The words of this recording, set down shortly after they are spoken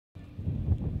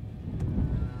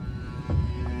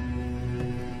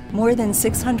More than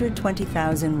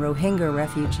 620,000 Rohingya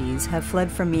refugees have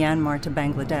fled from Myanmar to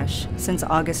Bangladesh since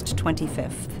August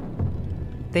 25th.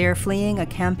 They are fleeing a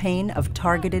campaign of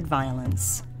targeted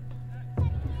violence.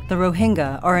 The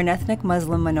Rohingya are an ethnic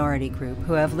Muslim minority group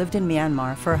who have lived in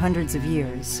Myanmar for hundreds of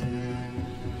years.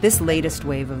 This latest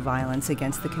wave of violence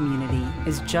against the community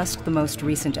is just the most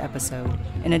recent episode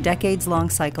in a decades-long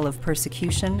cycle of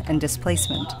persecution and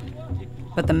displacement.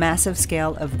 But the massive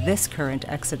scale of this current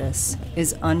exodus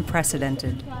is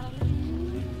unprecedented.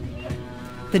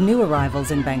 The new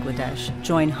arrivals in Bangladesh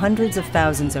join hundreds of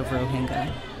thousands of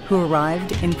Rohingya who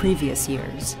arrived in previous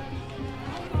years.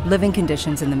 Living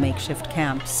conditions in the makeshift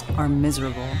camps are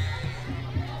miserable.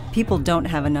 People don't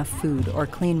have enough food or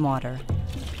clean water.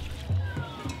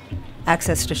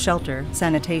 Access to shelter,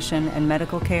 sanitation, and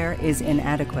medical care is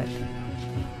inadequate.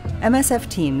 MSF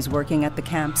teams working at the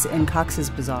camps in Cox's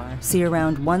Bazar see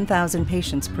around 1,000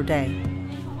 patients per day.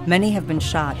 Many have been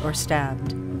shot or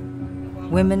stabbed.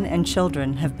 Women and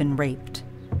children have been raped.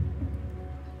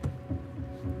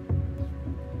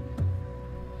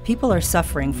 People are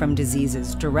suffering from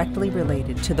diseases directly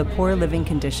related to the poor living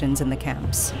conditions in the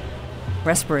camps.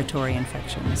 Respiratory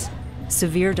infections,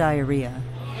 severe diarrhea,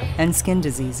 and skin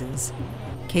diseases.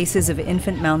 Cases of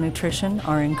infant malnutrition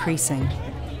are increasing.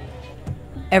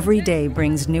 Every day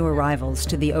brings new arrivals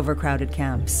to the overcrowded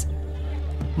camps.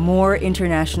 More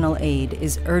international aid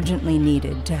is urgently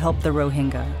needed to help the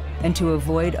Rohingya and to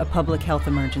avoid a public health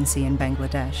emergency in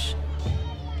Bangladesh.